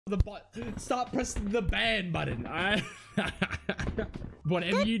the bot. Start pressing the ban button. Alright.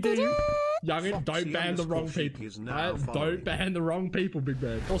 Whatever you do, youngin, don't ban the wrong people. Don't ban the wrong people, big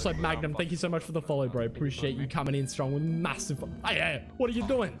man. Also, Magnum, thank you so much for the follow, bro. Appreciate you coming in strong with massive. Hey, what are you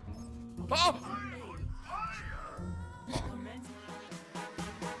doing? Oh!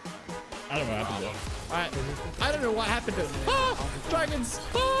 I don't know what happened there. Alright, I don't know what happened to. Ah! Dragons!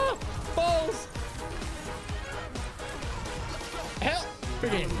 Ah! Balls! Hell!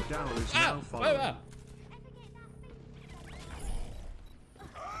 Freaking! Ah! Wait.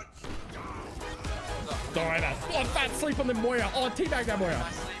 Don't worry about it. Oh, fat sleep on the Moira. Oh, teabag that Moira.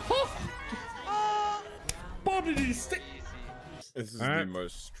 Oh! Bob, did he stick? This is the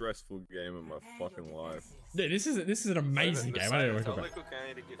most stressful game of my fucking life. Yeah, this is an amazing game. I don't know what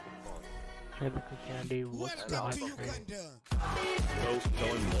LiquidCandy, what's the hype?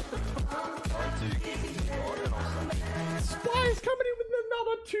 Spy's coming in with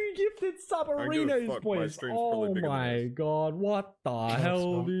another 2 gifted submarinos, boys. Oh my god, what the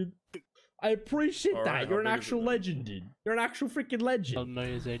hell, dude? I appreciate that. You're an actual legend, dude. You're an actual freaking legend. I don't know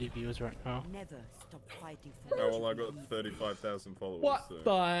his 80 viewers right now. Never stop fighting for oh, well, I got 35,000 followers. What so.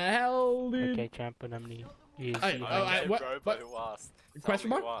 the hell, dude? Okay, champion, how many views? What?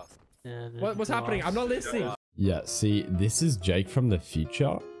 Question mark? What's happening? I'm not listening. Yeah, see, this is Jake from the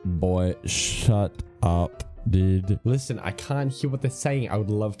future. Boy, shut up, dude. Listen, I can't hear what they're saying. I would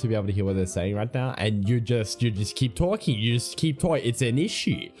love to be able to hear what they're saying right now. And you just keep talking. You just keep talking. It's an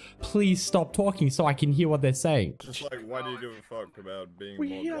issue. Please stop talking so I can hear what they're saying. Just like, why do you give a fuck about being a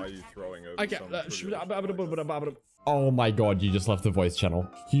mod? Why are you throwing over Okay. Oh my god, you just left the voice channel.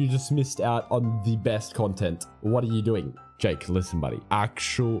 You just missed out on the best content. What are you doing? Jake, listen, buddy.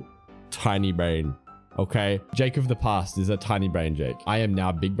 Actual tiny brain. Okay, Jake of the past is a tiny brain Jake. I am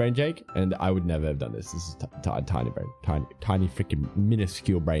now big brain Jake, and I would never have done this. This is tiny brain, tiny freaking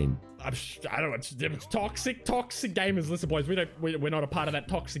minuscule brain. I don't know. It's toxic gamers. Listen, boys, we're not a part of that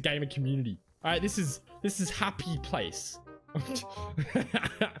toxic gamer community. All right, this is happy place. Oh,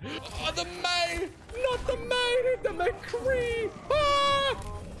 the main, not the main, the McCree. Ah!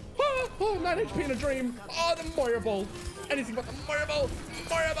 Ah! Oh, 9 HP in a dream. Oh, the Moira ball. Anything but the Moira ball.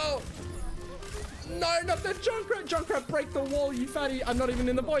 Moira ball. No, not the Junkrat! Junkrat, break the wall, you fatty! I'm not even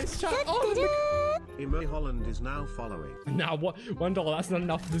in the voice chat. Oh, Imo Holland is now following. Now what? $1. That's not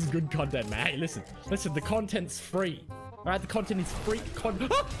enough for this good content, man. Hey, listen. The content's free. All right, the content is free.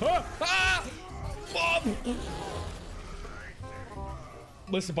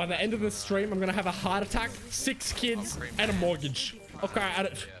 Listen, by the end of the stream, I'm gonna have a heart attack, 6 kids, and a mortgage. Okay,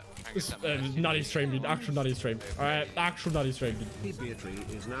 this nutty stream, dude. Actual nutty stream. Alright, actual nutty stream, dude. Beatrice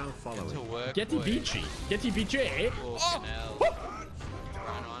is now following. Getty Beachy. Getty Beachy. Oh!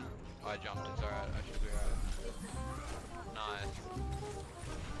 Run on. I jumped. It's alright. I should be alright. Nice.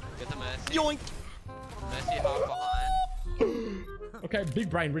 Get the Mercy. Yoink! Mercy half behind. Okay, big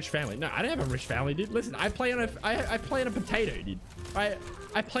brain, rich family. No, I don't have a rich family, dude. Listen, I play on a potato, dude. I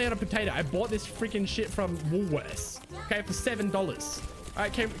play on a potato. I bought this freaking shit from Woolworths. Okay, for $7.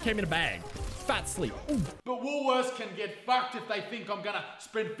 Alright, came in a bag. Fat sleep. Ooh. But Woolworths can get fucked if they think I'm gonna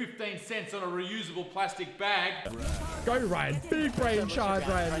spend 15 cents on a reusable plastic bag. Go, Ryan. Big brain charge,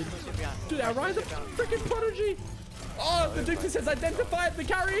 Ryan. Dude, our Ryan's a freaking prodigy. Oh, the Duke has identified the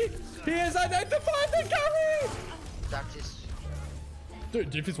carry. He has identified the carry. Practice. Dude,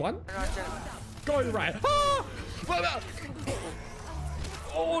 Doofus won. Go, Ryan. Ah!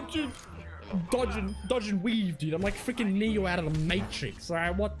 Oh, dude. Dodge and weave, dude. I'm like freaking Neo out of the Matrix.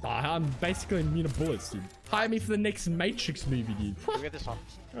 Alright, what the hell? I'm basically immune to bullets, dude. Hire me for the next Matrix movie, dude. Look at this one.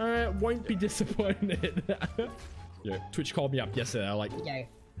 Alright, won't be disappointed. Yo, Twitch called me up yesterday. I like, yo,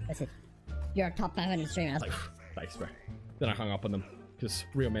 listen, you're a top 500 streamer. Like, thanks, bro. Then I hung up on them because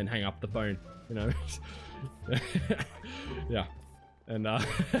real men hang up the phone, you know. Yeah. And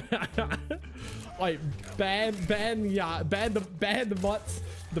like ban the bots, ban the bot.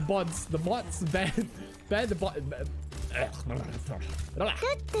 Ban the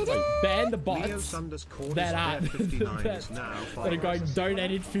bots that are going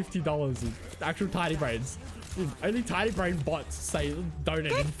donated $50. Actual tiny brains. Dude, only tiny brain bots say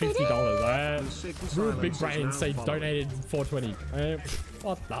donated $50. Real big brains say donated $420.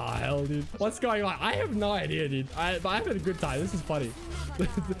 What the hell, dude? What's going on? I have no idea, dude. But I'm having a good time. This is funny.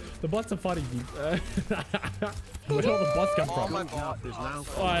 The bots are funny, dude. Where all the bots come from?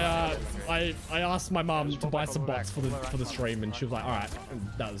 I asked my mom to buy some bots for the stream, and she was like, "All right," and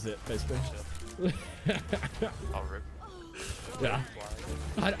that was it, basically. Yeah.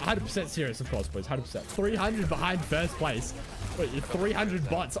 100% serious, of course, boys. 100%. 300 behind first place. Wait, you're 300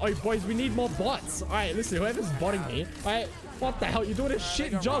 bots. Oh, boys, we need more bots. All right, listen, whoever's botting me. All right, what the hell? You're doing a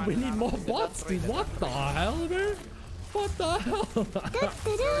shit job. We need more bots, dude. What the hell, dude? What the hell?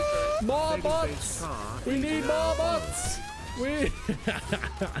 More bots. We need more bots.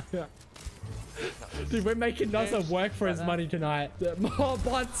 Dude, we're making Nuzza work for his money tonight. More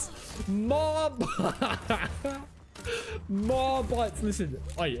bots. More bots. More bots. Listen,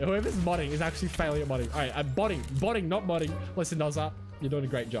 whoever's modding is actually failing at modding. Alright, I'm botting, not modding. Listen, Nuzza, you're doing a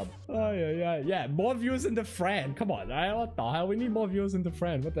great job. Oh yeah. More viewers than Dafran. Come on, right? What the hell? We need more viewers than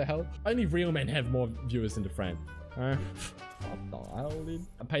Dafran. What the hell? Only real men have more viewers than Dafran. What the hell, dude?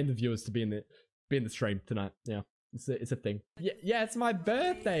 I'm paying the viewers to be in the stream tonight. Yeah, it's a thing. Yeah, it's my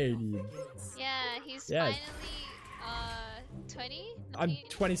birthday, dude. Yeah, he's finally 20. I'm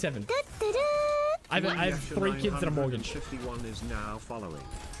 27. I have 3 kids and a mortgage. 51 is now following.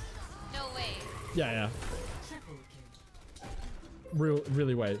 No way. Yeah.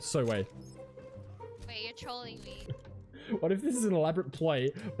 Really way. So way. Wait, you're trolling me. What if this is an elaborate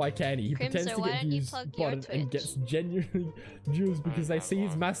ploy by Candy? He pretends to get views botted and gets genuinely views because they see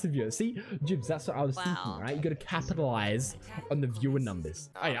his massive views. See, Jibs, that's what I was thinking, right? You gotta capitalize on the viewer numbers.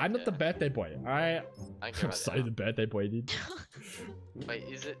 Hey, I'm not the birthday boy, alright? I'm so the birthday boy, dude. Wait,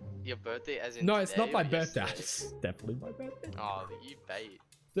 is it your birthday as in No, it's not my yesterday? birthday. It's definitely my birthday. Oh, you bait.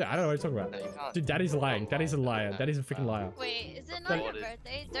 Yeah, I don't know what you're talking about. Dude, Daddy's lying. Daddy's a liar. Daddy's a freaking liar. Wait, is it not your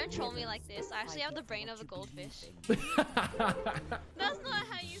birthday? Don't troll me like this. I actually have the brain of a goldfish. That's not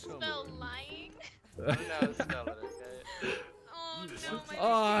how you spell lying. I don't know how to spell it, okay? Oh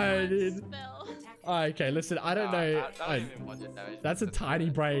no, my dude. spell. Okay, listen, I don't know. That's a tiny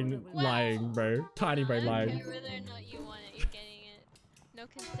brain lying, bro. Tiny brain I don't lying. care whether or not you want it, you're getting it. No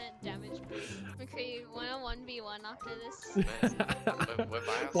consent damage. McCree, want a 1v1 after this?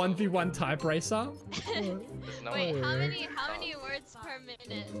 1v1 type racer? Wait, how many words per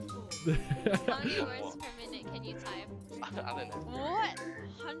minute? How many words per minute can you type? I don't know. What?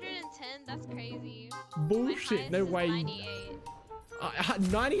 110? That's crazy. Bullshit, no way. 98.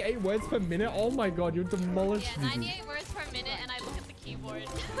 98 words per minute? Oh my god, you're demolished. Yeah, 98 words per minute, and I look at the keyboard.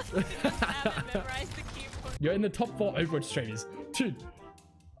 I haven't memorized the keyboard. You're in the top 4 Overwatch streamers. Dude.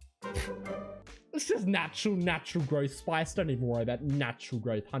 It's just natural growth. Spice, don't even worry about it. Natural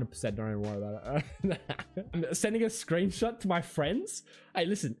growth. 100%, don't even worry about it. I'm sending a screenshot to my friends. Hey,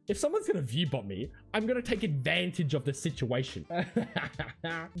 listen, if someone's gonna viewbot me, I'm gonna take advantage of the situation.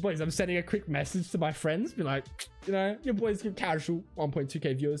 Boys, I'm sending a quick message to my friends. Be like, you know, your boys get casual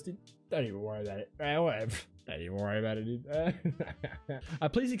 1.2k viewers, dude. Don't even worry about it. Whatever. Don't even worry about it, dude.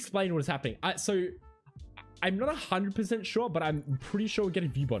 Please explain what is happening. So, I'm not 100% sure, but I'm pretty sure we're getting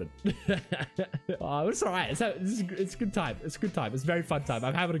viewbotted. It's alright. It's a good time. It's a good time. It's a very fun time.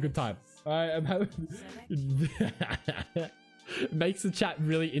 I'm having a good time. I'm having... It makes the chat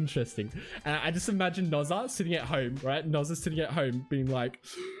really interesting. And I just imagine Nozza sitting at home, right? Nozza sitting at home being like,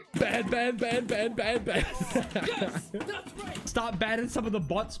 ban. Yes, that's right. Start banning some of the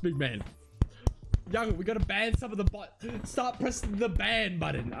bots, big man. Young, we gotta ban some of the bots. Start pressing the ban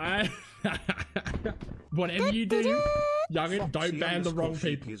button, alright? Whatever you do, youngin, don't ban the wrong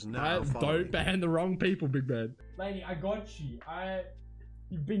people. Don't ban the wrong people, big man. Lady, I got you.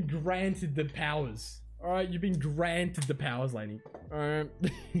 You've been granted the powers. Alright, you've been granted the powers, lady. Alright.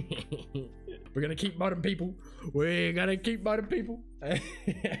 We're gonna keep modding people. We're gonna keep modding people.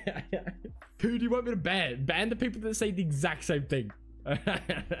 Who do you want me to ban? Ban the people that say the exact same thing.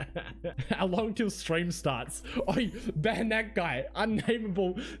 How long till stream starts? Oi, ban that guy.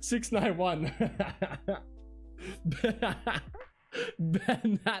 Unnameable 691.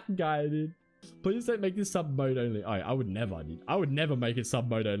 Ban that guy, dude. Please don't make this sub mode only. I would never, dude. I would never make it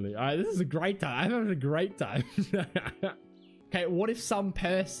sub mode only. Alright, this is a great time. I'm having a great time. Okay, what if some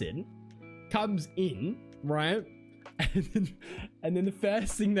person comes in, right? And then the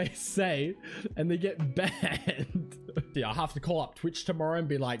first thing they say, and they get banned. Yeah, I'll have to call up Twitch tomorrow and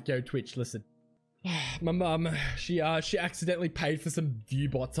be like, yo, Twitch, listen. My mum, she accidentally paid for some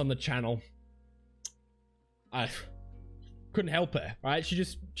ViewBots on the channel. I couldn't help her, right? She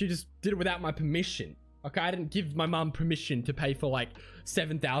just did it without my permission. Okay, I didn't give my mum permission to pay for like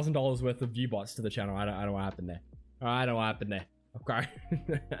 $7,000 worth of ViewBots to the channel. I don't know what happened there. I don't know what happened there. Okay.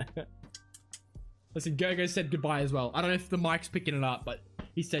 Listen, Gogo said goodbye as well. I don't know if the mic's picking it up, but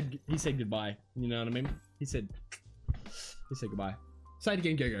he said goodbye. You know what I mean? He said goodbye. Say it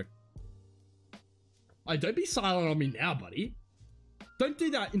again, Gogo. Oh, don't be silent on me now, buddy. Don't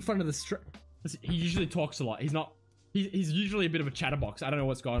do that in front of the stream. He usually talks a lot. He's usually a bit of a chatterbox. I don't know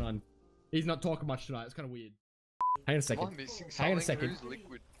what's going on. He's not talking much tonight. It's kind of weird. Hang on a Am I second. missing Hang on a something? second. Who's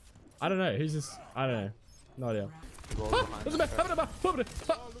liquid? I don't know. Who's just? I don't know. No idea. There's a man.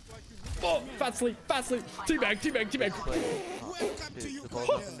 Oh, fat sleep. Teabag. The ball's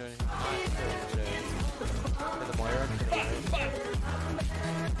not doing anything. The Moira.